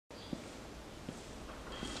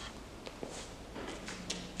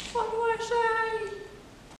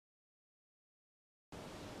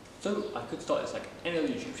So I could start this like any other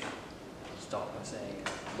YouTube channel. Start by saying,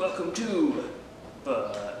 welcome to,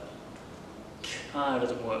 but kind of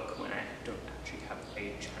doesn't work when I don't actually have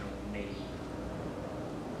a channel name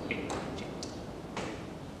in mind yet.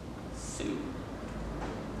 So,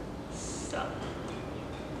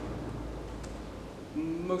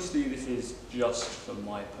 mostly this is just for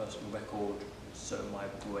my personal record, so my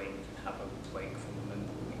brain can have a break from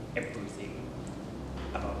remembering everything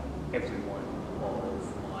about every one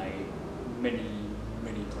of my many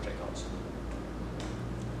project cards.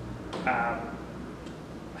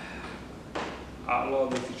 A lot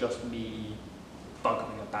of this is just me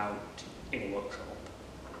bugging about in a workshop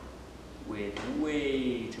with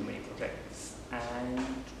way too many projects,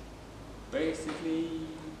 and basically,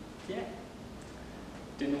 yeah,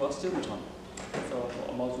 didn't know what else to do with time. So I thought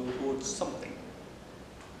I might as well record something.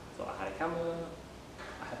 So I had a camera,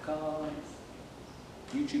 I have cards,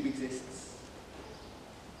 YouTube exists.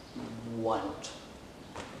 Why not?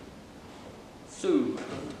 So,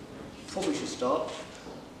 probably should start.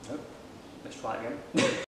 Nope, let's try it again.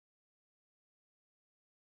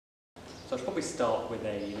 So I should probably start with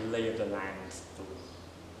a lay of the land sort of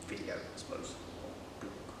video, I suppose.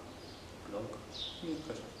 Blog?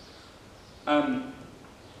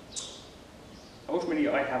 Ultimately,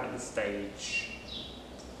 I have at this stage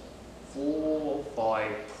 4 or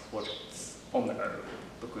 5 projects on the go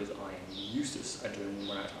because I am useless at doing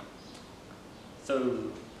one at a time.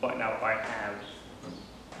 So right now I have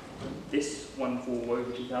this one for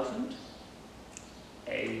Rover 2000,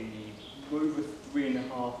 a Rover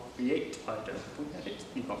 3.5 V8, I don't point at it,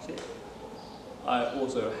 you can't see it. I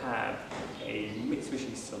also have a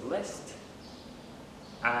Mitsubishi Celeste,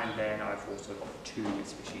 and then I've also got 2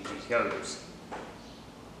 Mitsubishi GTOs.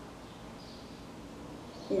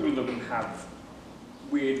 All of them have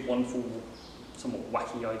weird, wonderful, somewhat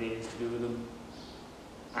wacky ideas to do with them,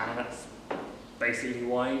 and that's basically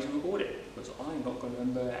why I need to record it, because I'm not going to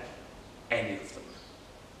remember any of them.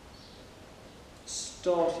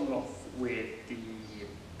 Starting off with the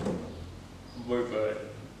Rover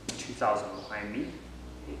 2000 behind me.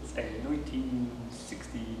 It's a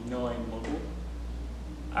 1969 model.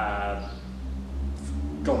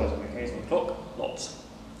 God knows how many Ks on the clock, lots.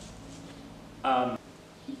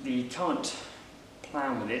 The current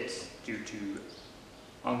plan with it, due to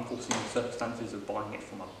unforeseen circumstances of buying it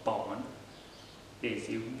from a barn, is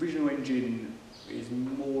the original engine is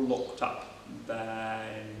more locked up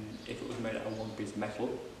than if it was made out of one piece of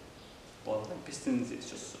metal. Rather than pistons, it's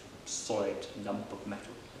just a solid lump of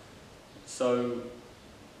metal. So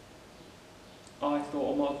I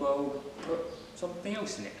thought I might as well put something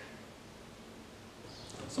else in it.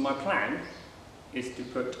 So my plan is to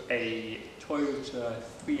put a Toyota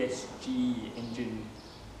 3SG engine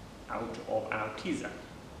out of an Altezza,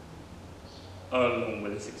 along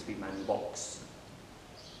with a 6-speed manual box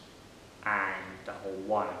and the whole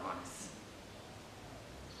wire harness.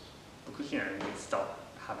 Because, you know, when you start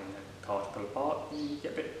having a car to pull apart, you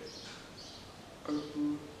get a bit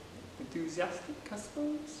enthusiastic, I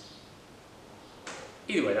suppose.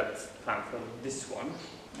 Either way, that's the plan for this one.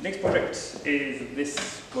 Next project is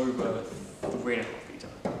this Rover 3.5 litre.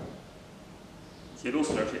 So you'll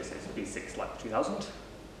also notice it's V6 like 2000.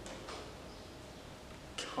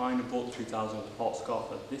 Kind of bought the 2000 with the parts car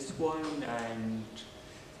for this one and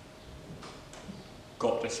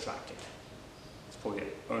got distracted. It's probably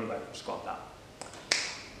the only way I can describe that.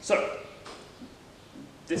 So,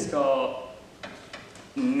 this car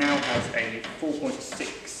now has a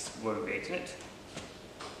 4.6 Rover V8 in it,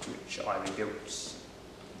 which I rebuilt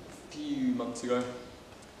a few months ago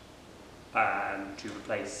to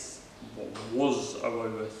replace what was a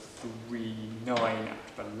Rover 3.9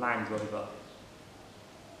 after a Land Rover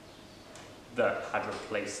that had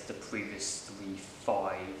replaced the previous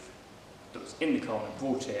 3.5 that was in the car when I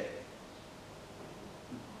brought it,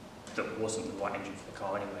 that wasn't the right engine for the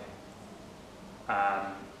car anyway.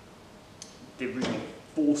 The original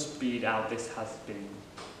 4-speed out of this has been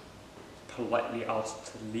politely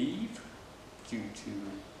asked to leave due to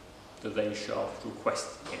the lay shaft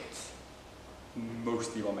requesting it,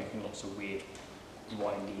 mostly by making lots of weird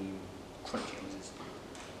grinding, crunchy noises.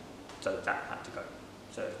 So that had to go.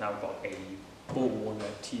 So it's now got a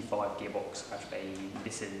Borg-Warner T5 gearbox out of a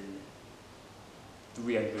Nissan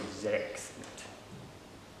 300ZX in it,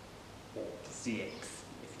 or ZX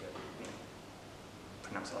if you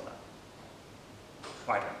pronounce it like that.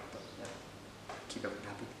 I don't, but keep everyone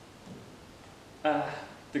happy.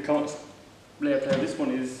 The current layout of this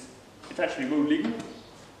one is, it's actually road legal,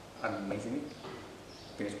 amazingly,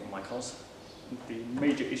 because it's one of my cars. The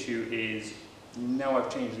major issue is now I've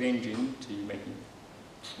changed the engine to making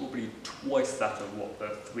probably twice that of what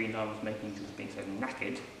the 3.9 was making due to being so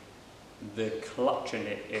knackered. The clutch in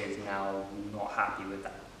it is now not happy with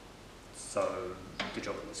that. So the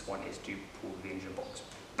job of this one is to pull the engine box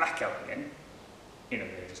back out again,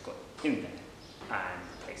 they just got in there, and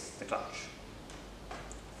replace the clutch.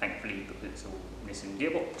 Thankfully, because it's all Nissan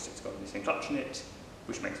gearbox, it's got a Nissan clutch in it,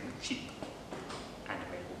 which makes them cheap and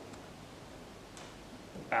available.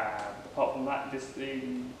 Apart from that, this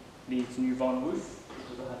thing needs a new vinyl roof,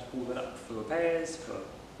 because I had to pull that up for repairs, for,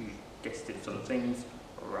 you guessed it, sort of things.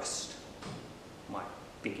 Rust, my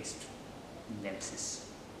biggest nemesis.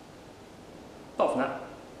 Apart from that,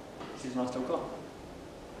 this is a nice little car,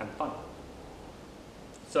 and fun.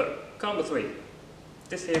 So, car number 3.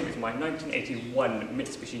 This here is my 1981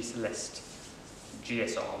 Mitsubishi Celeste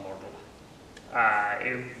GSR model.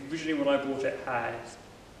 Originally when I bought it had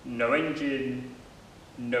no engine,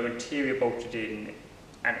 no interior bolted in,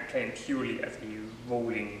 and it came purely as a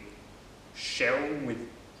rolling shell with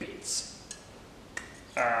bits.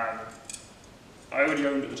 I already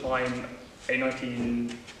owned at the time a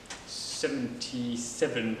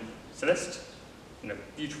 1977 Celeste in a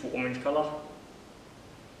beautiful orange colour.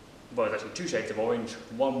 Well, there's actually 2 shades of orange.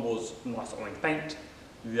 One was nice orange paint,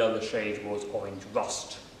 the other shade was orange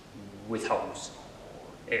rust with holes.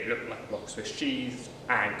 It looked like a block of Swiss cheese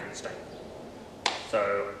and could stay.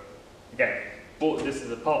 So, again, bought this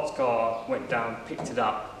as a parts car, went down, picked it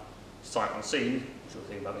up, sight unseen, which you'll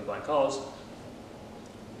think about me buying cars,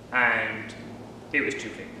 and it was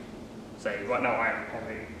too clean. So right now I am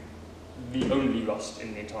having the only rust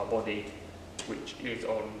in the entire body, which is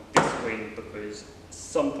on this wing because at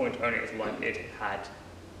some point early in its life it had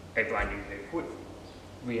a brand new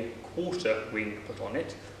rear quarter wing put on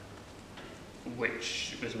it,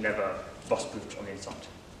 which was never rust proofed on the inside.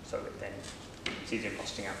 So it then it's easier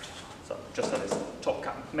rusting out. So just had this top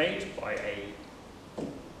cap made by a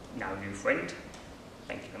now new friend.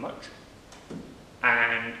 Thank you very much.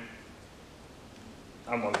 And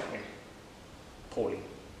I'm working poorly.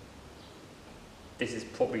 This is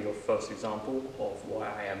probably your first example of why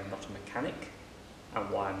I am not a mechanic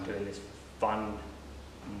and why I'm doing this for fun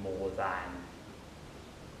more than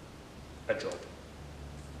a job.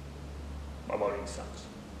 My welding sucks,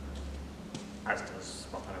 as does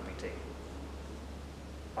my panel beating.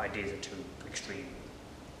 Ideas are too extreme,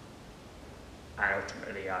 and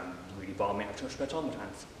ultimately I'm really balmy, I have too much spare time on my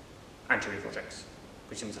hands, and too many projects,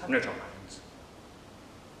 which means I have no time on my hands.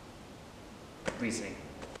 Reasoning.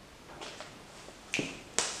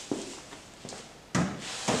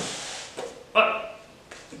 But,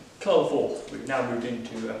 car 4, we've now moved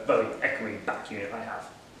into a very echoey back unit I have.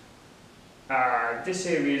 This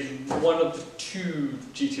here is one of the 2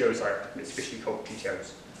 GTOs I have, Mitsubishi Colt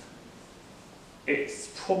GTOs. It's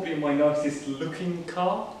probably my nicest looking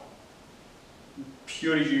car,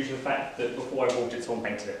 purely due to the fact that before I bought it, someone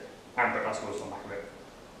painted it and put nice wheels on the back of it.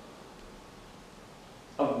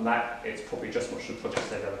 Other than that, it's probably just much of a project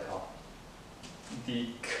as any other car. The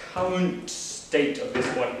current state of this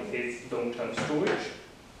one is long-term storage,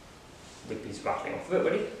 with a piece rattling off of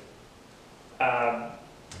it really. I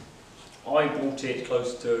bought it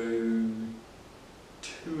close to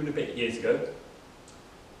 2 and a bit years ago,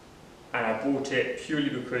 and I bought it purely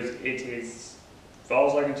because it is, as far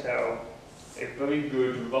as I can tell, a very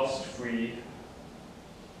good rust-free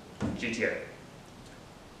GTO.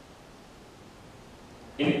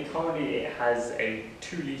 In it currently it has a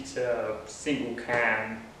 2-litre single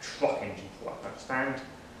cam truck engine, from what I understand.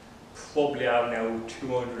 Probably out of an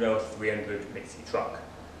L200 or 300 Mitsubishi truck.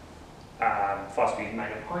 5-speed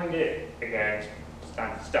manual behind it, again,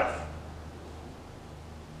 standard stuff.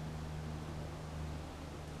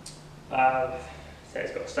 So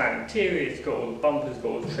it's got a standard interior, it's got all the bumpers,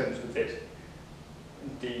 got all the trims with it.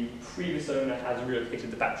 The previous owner has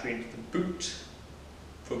relocated the battery into the boot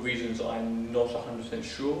for reasons I'm not 100%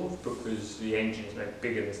 sure of, because the engine is no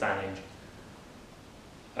bigger than the standard engine.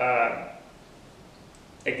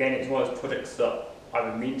 Again, it's one of those projects that I've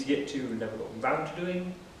been meaning to get to and never got around to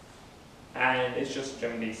doing, and it's just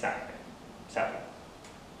generally sat there.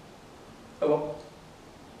 Oh well,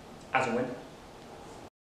 as and when.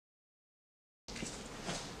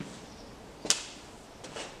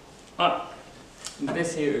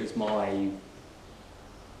 This here is my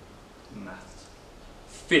maths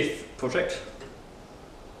 5th project.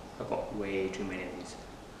 I've got way too many of these.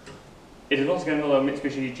 It is once again another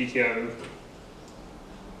Mitsubishi GTO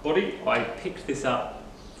body. I picked this up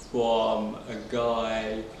from a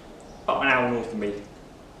guy about an hour north of me,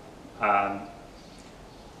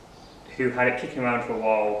 who had it kicking around for a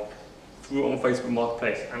while, threw it on Facebook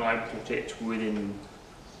Marketplace, and I bought it within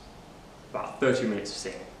about 30 minutes of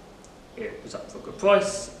seeing it. It was up for a good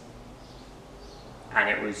price, and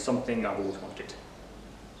it was something I've always wanted.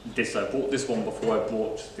 I bought this one before I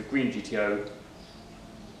bought the green GTO.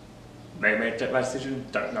 May have made that decision,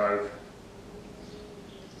 don't know.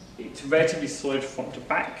 It's relatively solid front to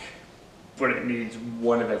back, but it needs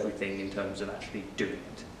one of everything in terms of actually doing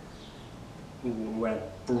it. When I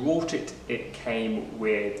brought it, it came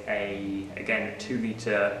with again, a 2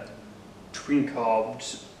 litre twin carbed,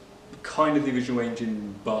 kind of the original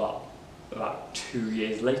engine, but about 2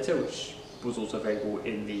 years later, which was also available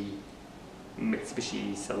in the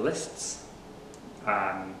Mitsubishi Celestes,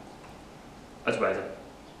 as well as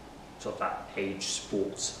sort of that age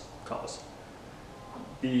sports cars.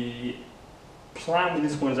 The plan with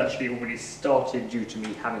this one has actually already started due to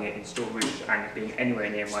me having it in storage and it being anywhere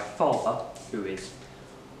near my father, who is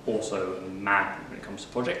also mad when it comes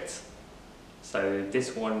to projects. So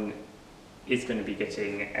this one is going to be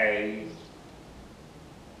getting a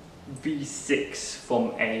V6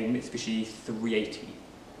 from a Mitsubishi 380,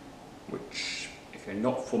 which, if you're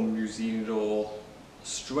not from New Zealand or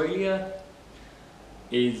Australia,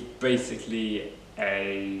 is basically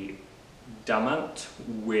a Damant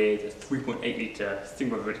with a 3.8 litre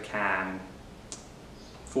single overhead cam,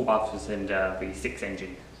 4 cylinder V6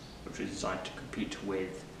 engine, which is designed to compete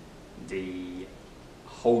with the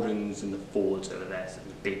Holdens and the Fords over there, so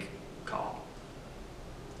it's a big car.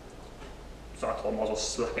 So I thought I might as well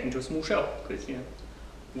slap it into a small shell, because, you know,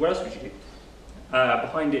 what else would you do?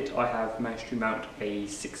 Behind it I have managed to mount a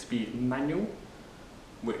 6-speed manual,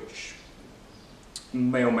 which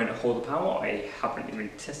may or may not hold the power. I haven't even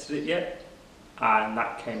tested it yet, and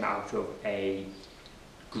that came out of a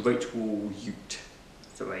Great Wall Ute,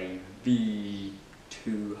 so a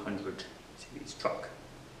V200 series truck.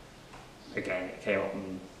 Again, it came up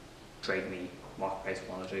and Trade Me, Marketplace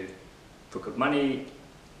 1 or 2 for good money,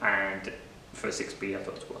 and for a 6-speed I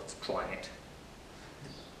thought it was worth trying it.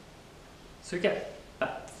 So yeah,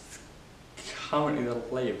 that's currently the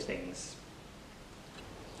lay of things.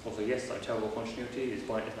 Also, yes, like terrible continuity, this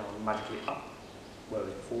bonnet is now magically up,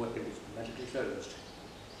 whereas before it was magically closed.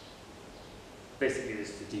 Basically, this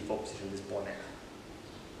is the default position of this bonnet,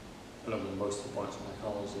 along with most of the bonnets on my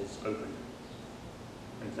cars is open.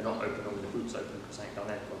 And if they're not open, or with the boots open because something down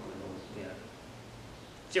there broken, or, you know,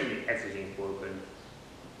 generally everything's broken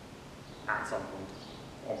at some point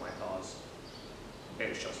on my cars.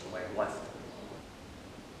 It's just the way of life.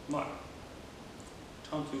 Right,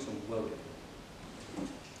 time to do some welding.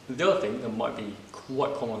 The other thing that might be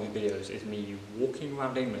quite common in videos is me walking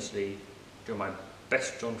around aimlessly doing my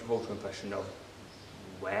best John Travolta impression of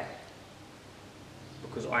where,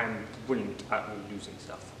 because I am brilliant at losing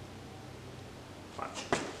stuff. Right.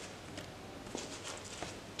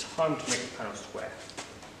 Time to make the panel square.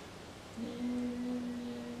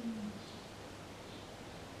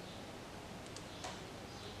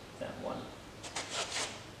 That one.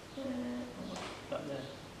 That there.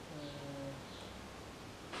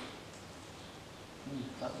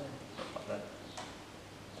 That there. That there.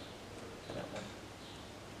 That one.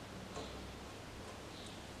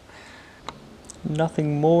 Nothing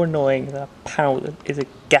more annoying than a panel that is a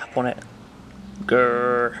gap on it.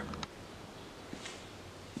 Grrr.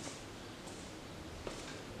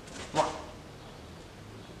 Right.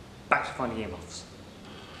 Back to finding earmuffs.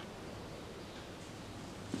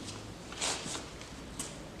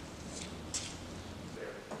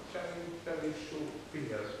 Very short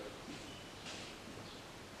video.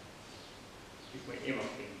 Use my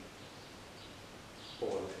earmuff being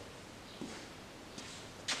bored.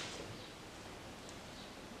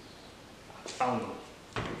 I found them.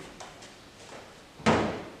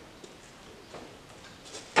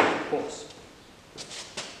 Of course,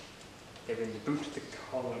 they're in the boot of the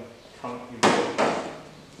car currently bought.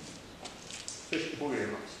 Fish for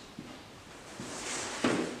earmuffs.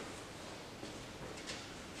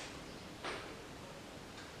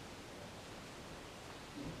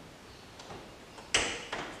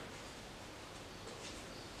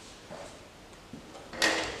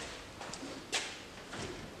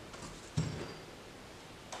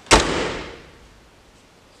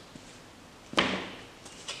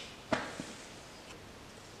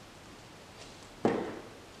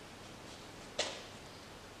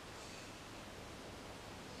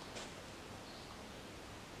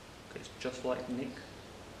 It's just like Nick.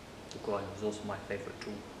 The grind was also my favourite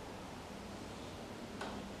tool.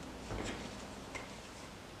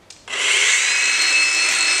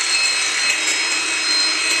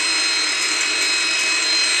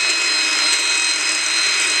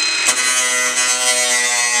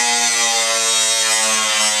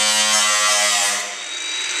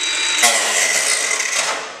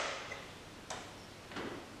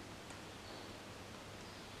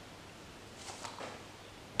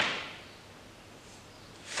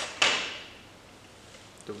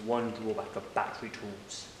 one drawback of battery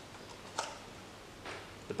tools.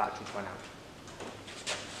 The batteries run out.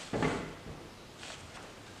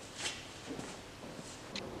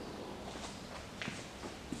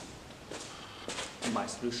 My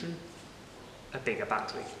solution, a bigger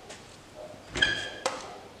battery.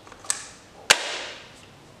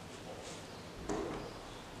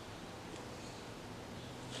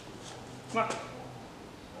 Come on.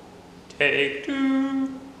 Take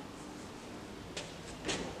two.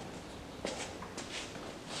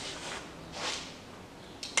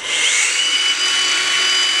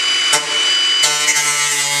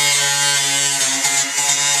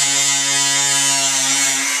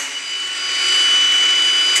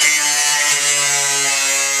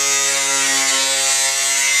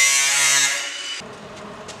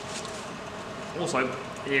 Also,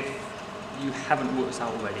 if you haven't worked this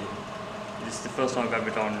out already, this is the first time I've ever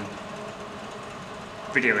done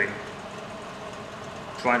videoing,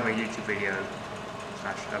 trying to make a YouTube video /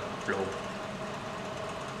 a vlog,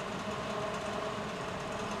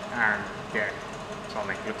 and yeah, try and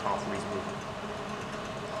make it look half reasonable.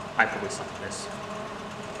 I probably suck at this.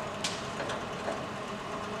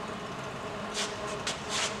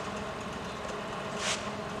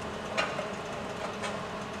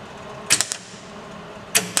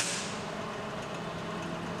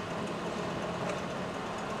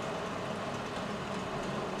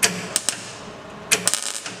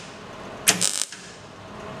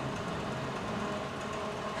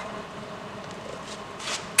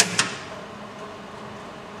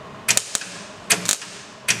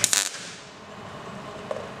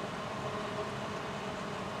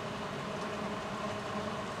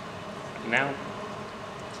 Now,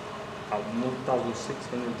 about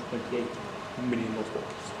 1,628 million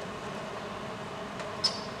watts.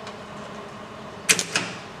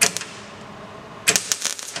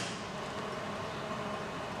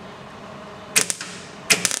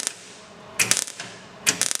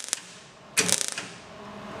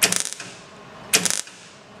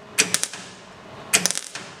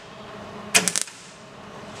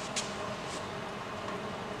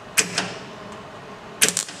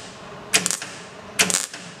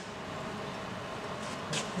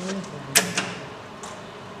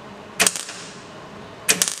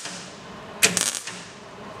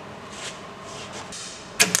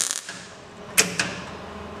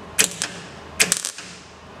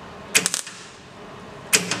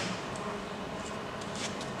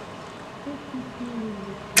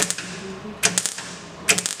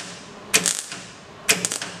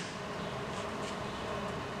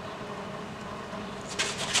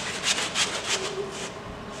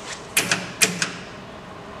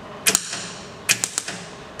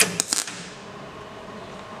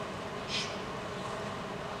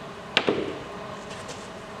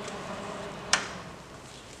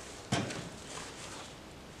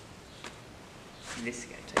 This is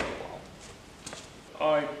going to take a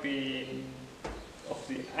while. I've been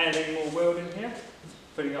obviously adding more welding here,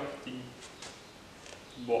 filling up the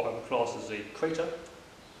what I would class as a crater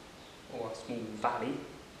or a small valley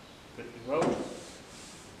with the weld,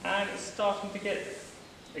 and it's starting to get,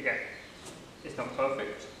 again, it's not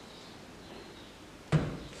perfect,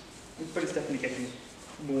 but it's definitely getting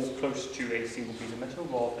more close to a single piece of metal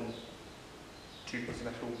rather than two pieces of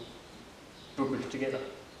metal boogered together.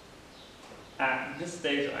 At this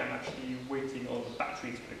stage I'm actually waiting on the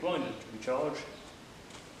batteries for the grinder to recharge,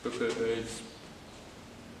 because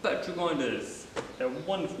battery grinders, they're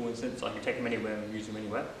wonderful in the sense I can take them anywhere and use them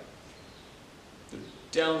anywhere. The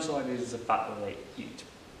downside is the fact that they eat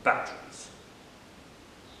batteries.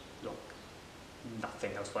 Like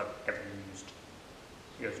nothing else I've ever used.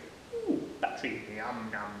 It goes, ooh, battery,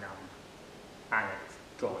 yum yum yum, and it's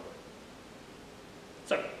gone.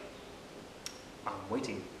 So, I'm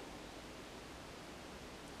waiting.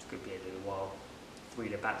 Could be a little while.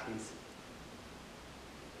 3-liter batteries.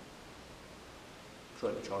 Sure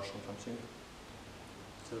it'll be charged sometime soon.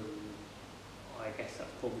 So I guess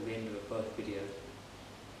that's probably the end of the first video.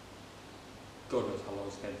 God knows how long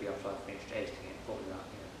it's going to be after I've finished editing it. Probably about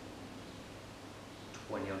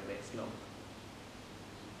 20 odd minutes long.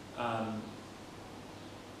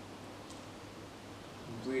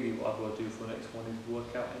 Really what I've got to do for the next one is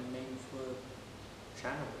work out a name for a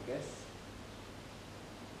channel, I guess.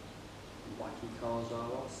 Wacky Cars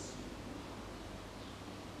R Us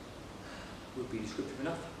would be descriptive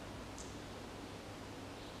enough.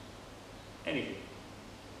 Anyway,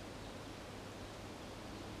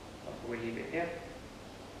 I'll probably leave it here,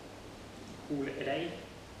 call it a day,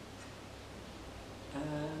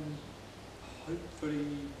 and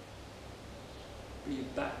hopefully be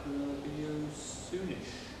back with another video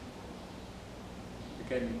soonish.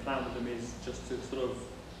 again, the plan with them is just to sort of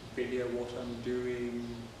video what I'm doing,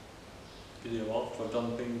 video after I've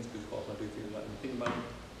done things, because what I do things like think about them,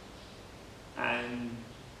 and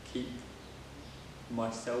keep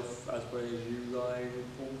myself as well as you guys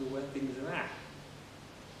informed of where things are at.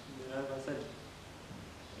 You know, as I said,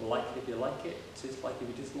 like it if you like it, dislike if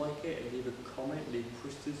you dislike it, and leave a comment, leave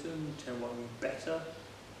criticism, tell me what would be better,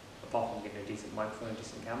 apart from getting a decent microphone, a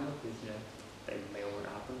decent camera, because you know, they may or won't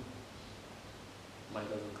happen. Money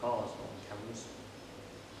goes on cars, not on cameras.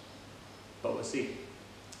 But we'll see.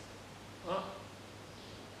 Out.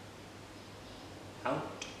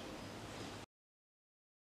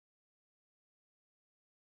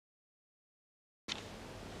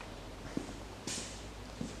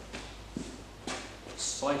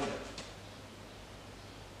 Side note.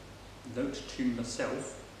 Note to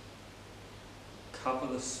myself, cover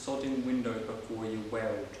the sodding windows before you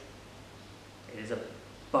weld. It is a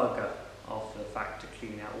bugger after the fact to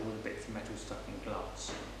clean out all the bits of metal stuck in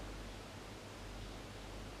glass.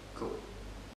 Cool.